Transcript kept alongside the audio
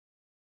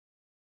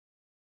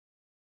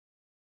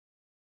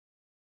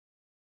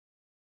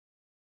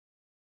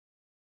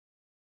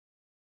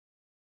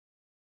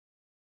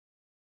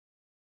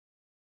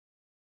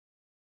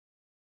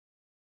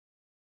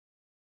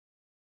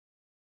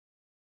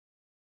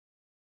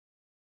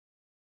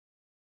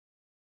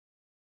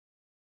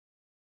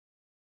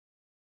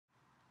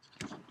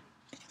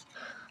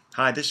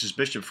Hi, this is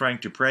Bishop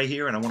Frank Dupree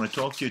here, and I want to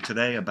talk to you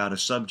today about a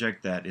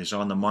subject that is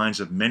on the minds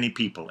of many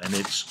people, and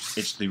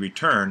it's the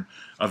return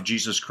of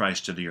Jesus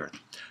Christ to the earth.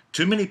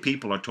 Too many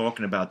people are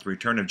talking about the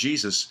return of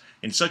Jesus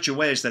in such a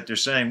way as that they're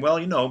saying, well,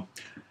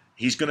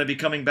 he's going to be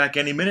coming back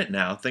any minute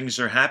now. Things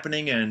are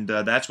happening, and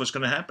that's what's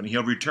going to happen.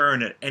 He'll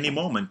return at any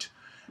moment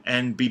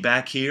and be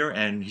back here,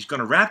 and he's going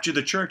to rapture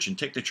the church and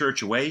take the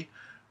church away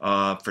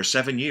for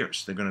 7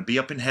 years. They're going to be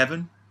up in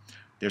heaven.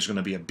 There's going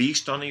to be a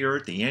beast on the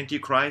earth, the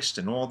Antichrist,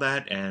 and all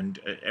that, and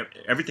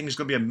everything is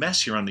going to be a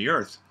mess here on the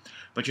earth.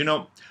 But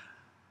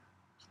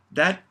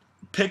that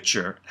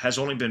picture has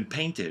only been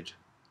painted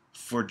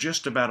for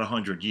just about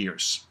 100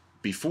 years.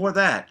 Before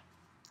that,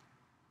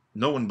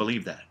 no one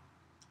believed that.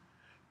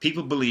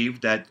 People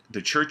believed that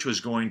the church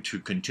was going to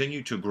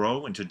continue to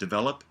grow and to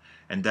develop,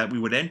 and that we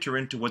would enter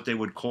into what they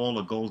would call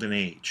a golden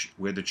age,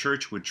 where the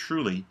church would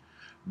truly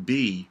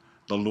be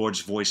the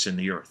Lord's voice in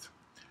the earth.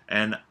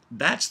 And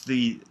that's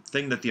the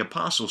thing that the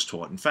apostles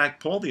taught. In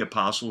fact, Paul the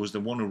apostle was the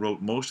one who wrote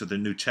most of the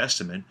New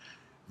Testament,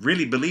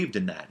 really believed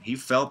in that. He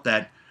felt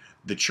that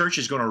the church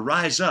is going to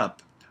rise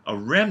up, a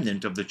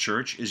remnant of the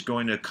church is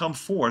going to come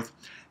forth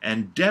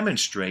and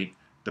demonstrate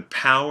the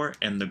power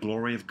and the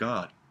glory of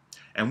God.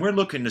 And we're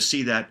looking to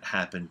see that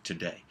happen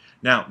today.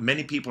 Now,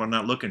 many people are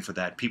not looking for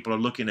that. People are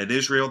looking at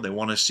Israel. They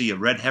want to see a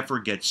red heifer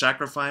get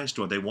sacrificed,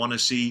 or they want to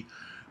see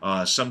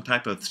some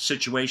type of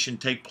situation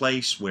take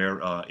place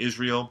where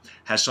Israel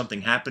has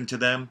something happen to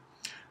them,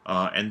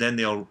 and then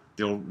they'll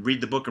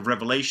read the book of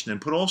Revelation and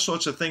put all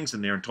sorts of things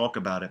in there and talk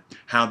about it,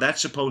 how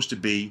that's supposed to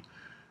be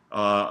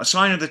a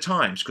sign of the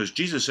times, because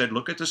Jesus said,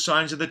 look at the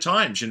signs of the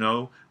times,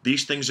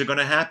 these things are going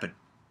to happen.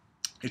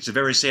 It's a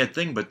very sad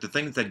thing, but the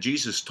things that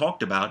Jesus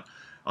talked about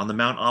on the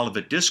Mount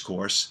Olivet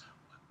Discourse,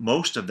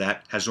 most of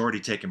that has already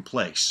taken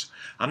place.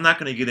 I'm not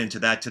going to get into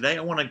that today.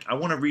 I want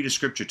to read a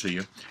scripture to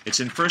you. It's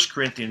in 1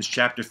 Corinthians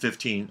chapter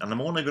 15, and I'm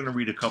only going to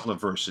read a couple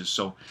of verses.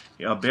 So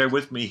bear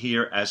with me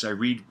here as I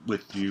read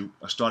with you,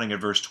 starting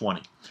at verse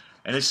 20.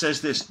 And it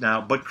says this,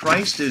 now, but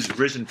Christ is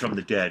risen from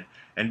the dead,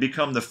 and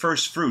become the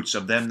first fruits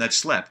of them that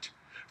slept.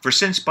 For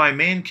since by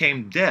man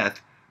came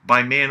death,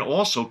 by man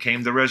also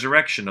came the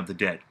resurrection of the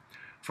dead.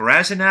 For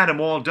as in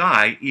Adam all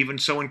die, even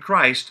so in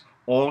Christ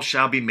all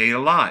shall be made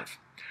alive.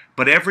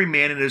 But every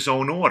man in his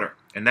own order.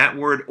 And that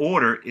word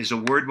order is a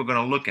word we're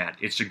going to look at.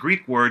 It's a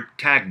Greek word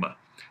tagma.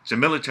 It's a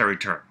military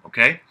term,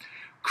 okay?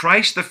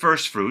 Christ the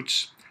first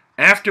fruits.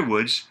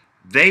 Afterwards,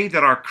 they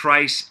that are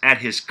Christ at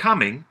his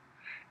coming.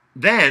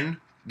 Then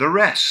the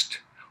rest.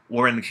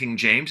 Or in the King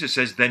James, it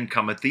says, then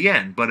cometh the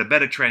end. But a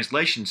better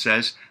translation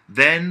says,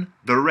 then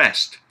the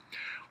rest.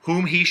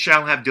 Whom he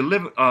shall have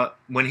delivered,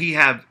 when he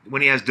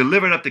has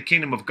delivered up the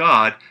kingdom of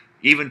God,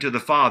 even to the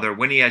Father,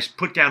 when he has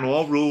put down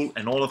all rule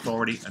and all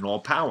authority and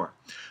all power.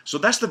 So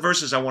that's the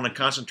verses I want to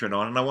concentrate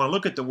on, and I want to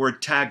look at the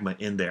word tagma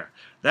in there.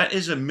 That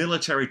is a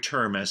military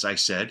term, as I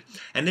said,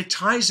 and it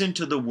ties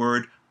into the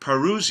word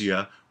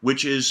parousia,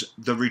 which is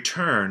the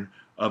return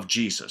of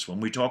Jesus. When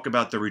we talk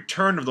about the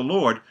return of the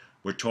Lord,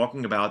 we're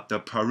talking about the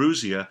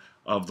parousia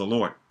of the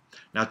Lord.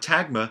 Now,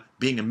 tagma,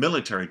 being a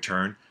military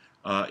term,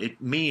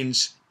 it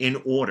means in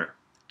order.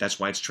 That's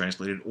why it's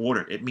translated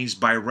order. It means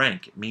by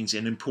rank. It means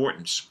in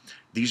importance.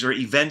 These are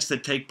events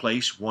that take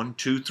place, 1,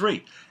 2,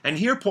 3. And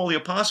here Paul the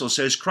Apostle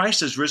says Christ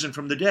has risen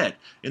from the dead.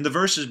 In the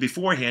verses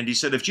beforehand, he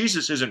said, if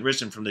Jesus isn't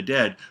risen from the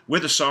dead, we're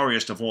the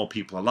sorriest of all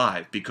people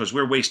alive, because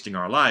we're wasting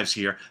our lives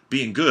here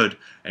being good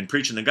and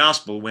preaching the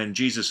gospel when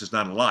Jesus is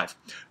not alive.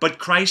 But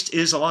Christ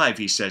is alive,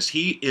 he says.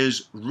 He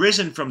is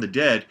risen from the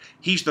dead.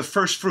 He's the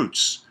first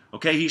fruits.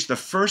 Okay, he's the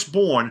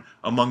firstborn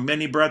among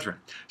many brethren.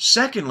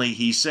 Secondly,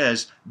 he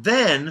says,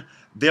 then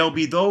there'll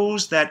be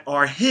those that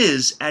are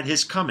his at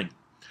his coming.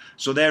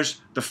 So there's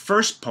the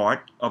first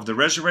part of the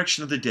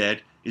resurrection of the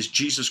dead is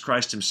Jesus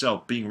Christ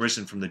himself being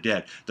risen from the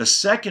dead. The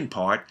second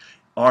part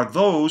are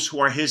those who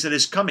are his at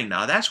his coming.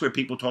 Now that's where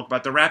people talk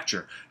about the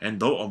rapture. And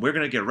we're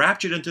going to get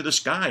raptured into the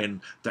sky,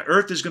 and the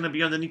earth is going to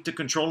be underneath the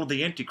control of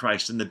the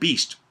Antichrist and the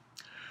beast.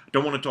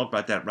 Don't want to talk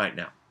about that right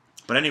now.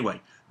 But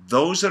anyway,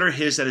 those that are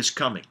his at his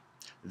coming.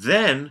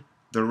 Then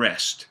the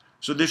rest.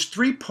 So there's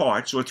 3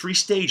 parts or 3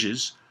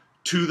 stages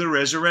to the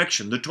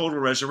resurrection, the total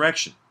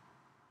resurrection.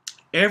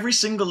 Every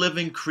single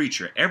living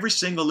creature, every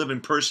single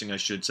living person, I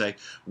should say,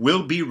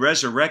 will be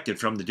resurrected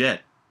from the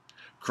dead.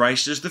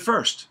 Christ is the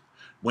first.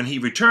 When he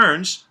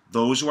returns,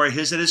 those who are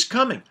his at his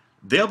coming,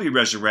 they'll be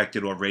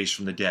resurrected or raised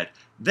from the dead.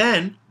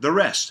 Then the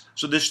rest.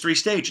 So there's 3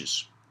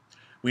 stages.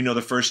 We know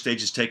the first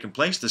stage has taken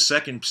place. The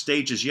second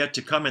stage is yet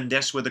to come, and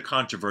that's where the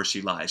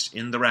controversy lies,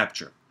 in the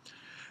rapture.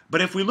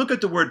 But if we look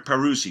at the word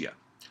parousia,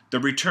 the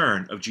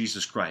return of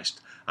Jesus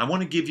Christ, I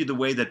want to give you the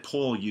way that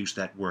Paul used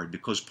that word,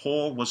 because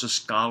Paul was a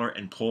scholar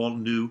and Paul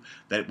knew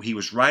that he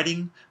was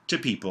writing to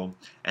people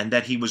and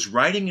that he was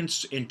writing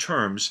in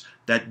terms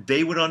that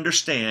they would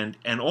understand,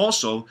 and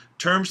also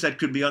terms that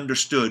could be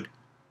understood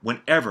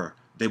whenever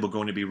they were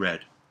going to be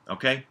read.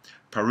 Okay?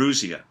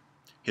 Parousia,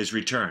 his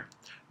return.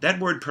 That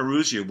word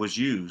parousia was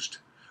used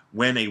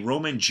when a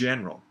Roman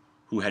general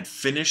who had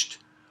finished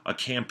a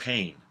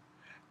campaign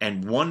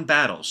and won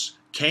battles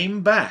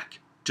came back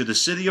to the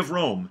city of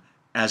Rome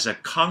as a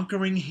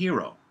conquering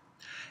hero.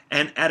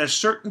 And at a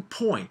certain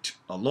point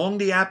along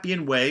the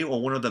Appian Way,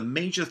 or one of the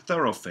major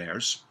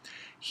thoroughfares,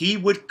 he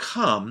would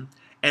come,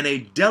 and a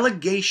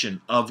delegation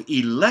of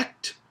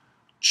elect,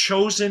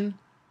 chosen,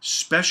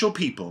 special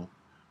people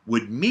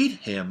would meet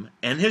him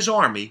and his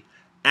army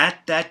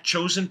at that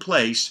chosen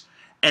place,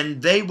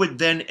 and they would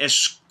then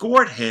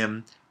escort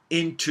him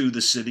into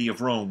the city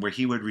of Rome, where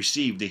he would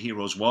receive the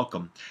hero's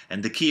welcome,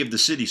 and the key of the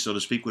city, so to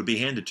speak, would be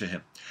handed to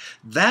him.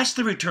 That's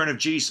the return of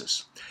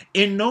Jesus.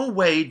 In no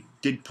way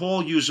did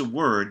Paul use a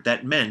word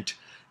that meant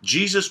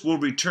Jesus will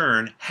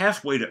return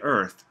halfway to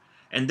earth,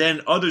 and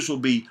then others will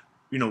be,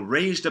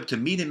 raised up to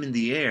meet him in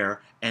the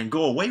air and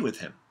go away with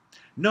him.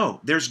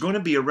 No, there's going to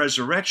be a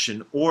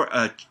resurrection, or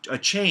a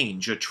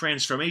change, a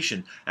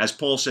transformation, as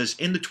Paul says,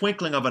 in the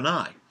twinkling of an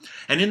eye.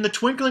 And in the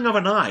twinkling of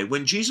an eye,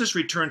 when Jesus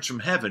returns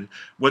from heaven,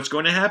 what's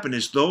going to happen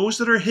is those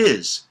that are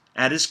his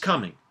at his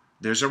coming,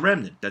 there's a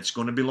remnant that's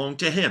going to belong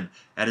to him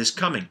at his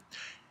coming.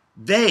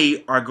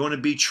 They are going to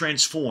be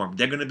transformed.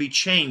 They're going to be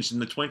changed in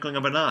the twinkling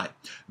of an eye.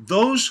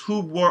 Those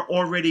who were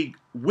already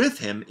with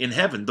him in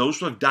heaven, those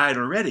who have died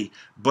already,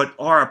 but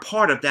are a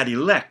part of that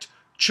elect,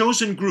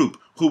 chosen group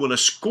who will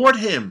escort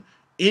him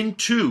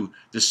into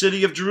the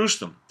city of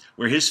Jerusalem,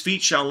 where his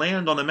feet shall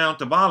land on the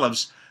Mount of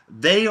Olives,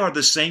 they are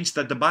the saints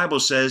that the Bible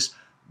says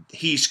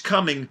he's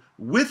coming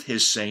with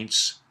his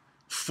saints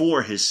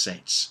for his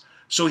saints.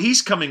 So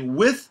he's coming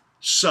with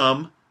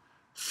some,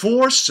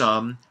 for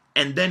some,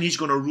 and then he's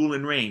going to rule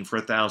and reign for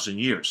 1,000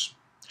 years.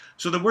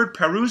 So the word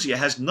parousia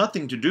has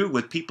nothing to do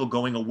with people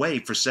going away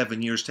for 7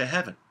 years to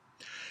heaven.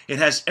 It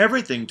has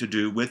everything to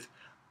do with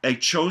a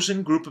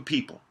chosen group of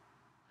people.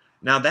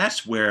 Now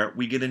that's where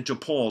we get into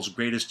Paul's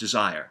greatest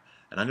desire.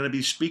 And I'm going to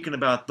be speaking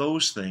about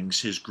those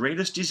things, his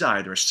greatest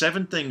desire. There are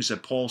 7 things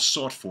that Paul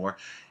sought for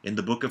in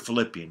the book of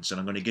Philippians, and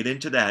I'm going to get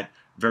into that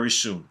very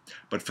soon.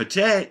 But for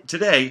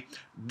today,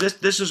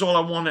 this is all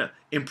I want to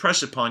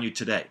impress upon you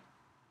today.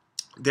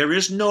 There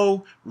is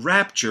no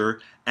rapture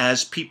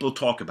as people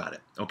talk about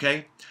it,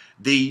 okay?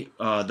 The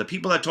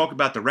people that talk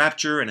about the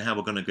rapture and how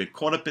we're going to get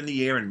caught up in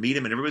the air and meet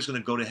him, and everybody's going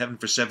to go to heaven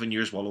for 7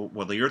 years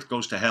while the earth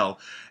goes to hell,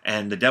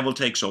 and the devil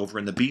takes over,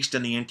 and the beast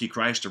and the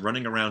Antichrist are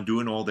running around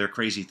doing all their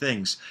crazy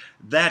things.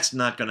 That's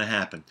not going to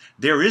happen.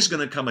 There is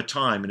going to come a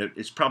time, and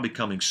it's probably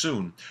coming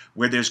soon,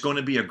 where there's going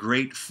to be a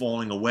great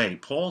falling away.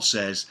 Paul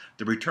says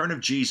the return of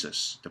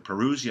Jesus, the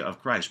parousia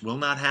of Christ, will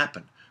not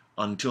happen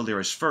until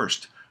there is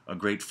first a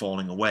great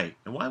falling away.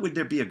 And why would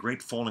there be a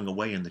great falling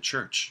away in the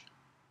church?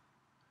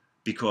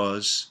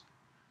 Because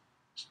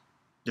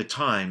the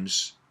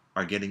times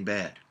are getting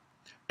bad,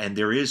 and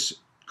there is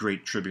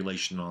great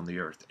tribulation on the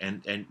earth.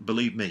 And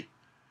believe me,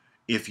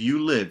 if you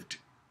lived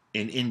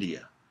in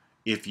India,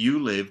 if you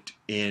lived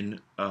in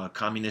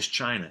communist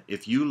China,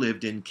 if you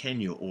lived in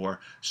Kenya or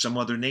some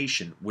other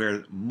nation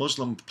where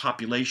Muslim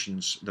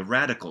populations, the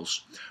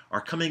radicals,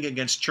 are coming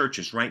against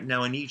churches, right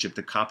now in Egypt,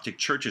 the Coptic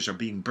churches are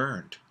being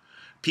burned.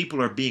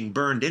 People are being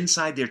burned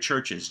inside their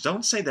churches.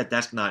 Don't say that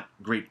that's not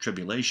great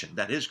tribulation.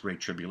 That is great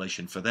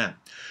tribulation for them.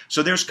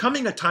 So there's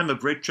coming a time of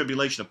great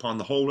tribulation upon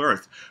the whole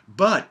earth.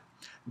 But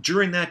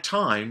during that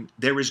time,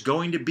 there is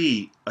going to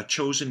be a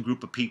chosen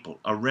group of people,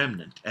 a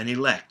remnant, an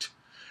elect.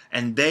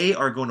 And they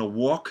are going to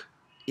walk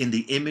in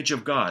the image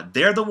of God.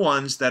 They're the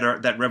ones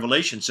that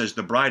Revelation says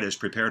the bride has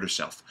prepared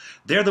herself.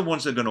 They're the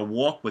ones that are going to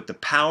walk with the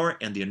power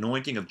and the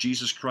anointing of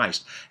Jesus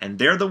Christ. And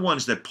they're the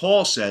ones that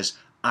Paul says,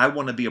 I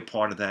want to be a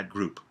part of that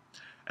group.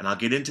 And I'll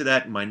get into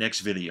that in my next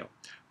video.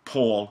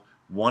 Paul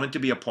wanted to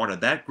be a part of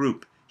that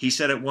group. He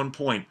said at one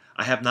point,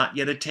 I have not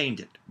yet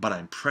attained it, but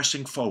I'm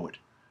pressing forward,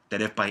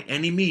 that if by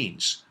any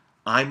means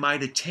I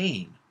might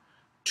attain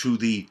to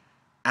the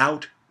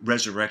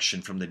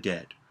out-resurrection from the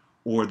dead,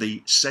 or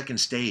the second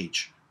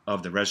stage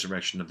of the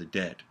resurrection of the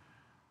dead.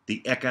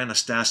 The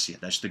ekanastasia,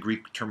 that's the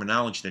Greek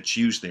terminology that's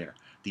used there.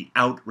 The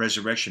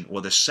out-resurrection, or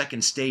the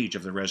second stage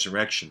of the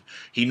resurrection.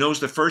 He knows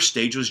the first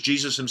stage was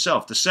Jesus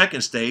himself. The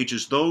second stage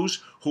is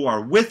those who are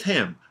with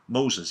him,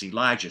 Moses,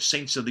 Elijah,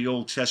 saints of the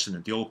Old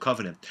Testament, the Old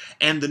Covenant,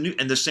 and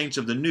the saints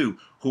of the New,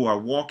 who are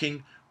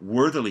walking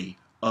worthily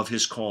of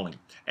his calling.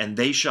 And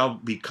they shall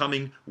be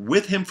coming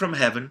with him from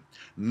heaven,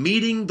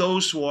 meeting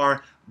those who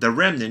are the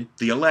remnant,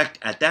 the elect,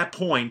 at that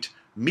point,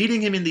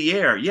 meeting him in the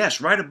air, yes,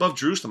 right above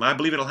Jerusalem. I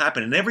believe it'll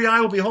happen. And every eye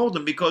will behold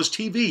him, because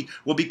TV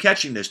will be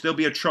catching this. There'll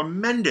be a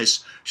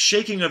tremendous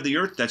shaking of the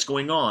earth that's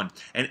going on.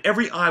 And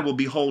every eye will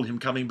behold him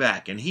coming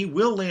back. And he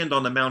will land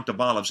on the Mount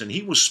of Olives, and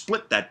he will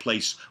split that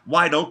place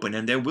wide open.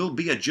 And there will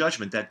be a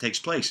judgment that takes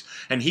place.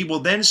 And he will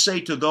then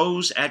say to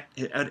those,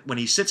 when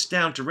he sits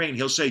down to reign,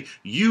 he'll say,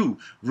 you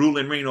rule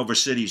and reign over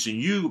cities, and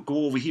you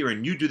go over here,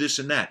 and you do this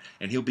and that.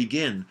 And he'll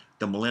begin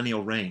the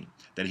millennial reign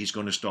that he's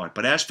going to start.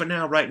 But as for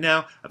now, right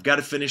now, I've got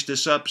to finish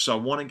this up, so I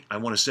want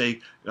to say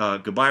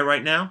goodbye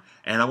right now,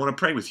 and I want to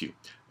pray with you.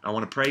 I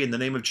want to pray in the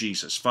name of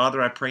Jesus.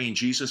 Father, I pray in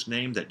Jesus'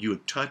 name that you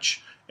would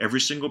touch every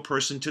single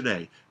person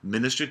today,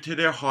 minister to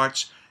their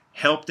hearts,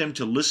 help them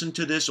to listen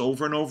to this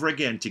over and over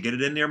again, to get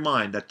it in their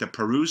mind that the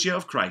parousia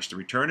of Christ, the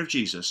return of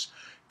Jesus,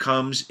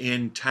 comes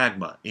in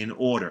tagma, in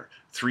order,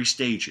 Three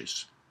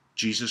stages.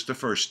 Jesus the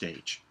first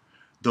stage.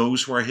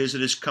 Those who are his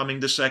at his coming,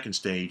 the second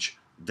stage.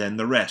 Then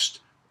the rest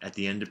at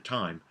the end of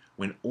time,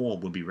 when all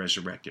will be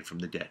resurrected from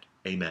the dead.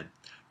 Amen.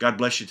 God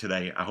bless you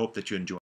today. I hope that you enjoy.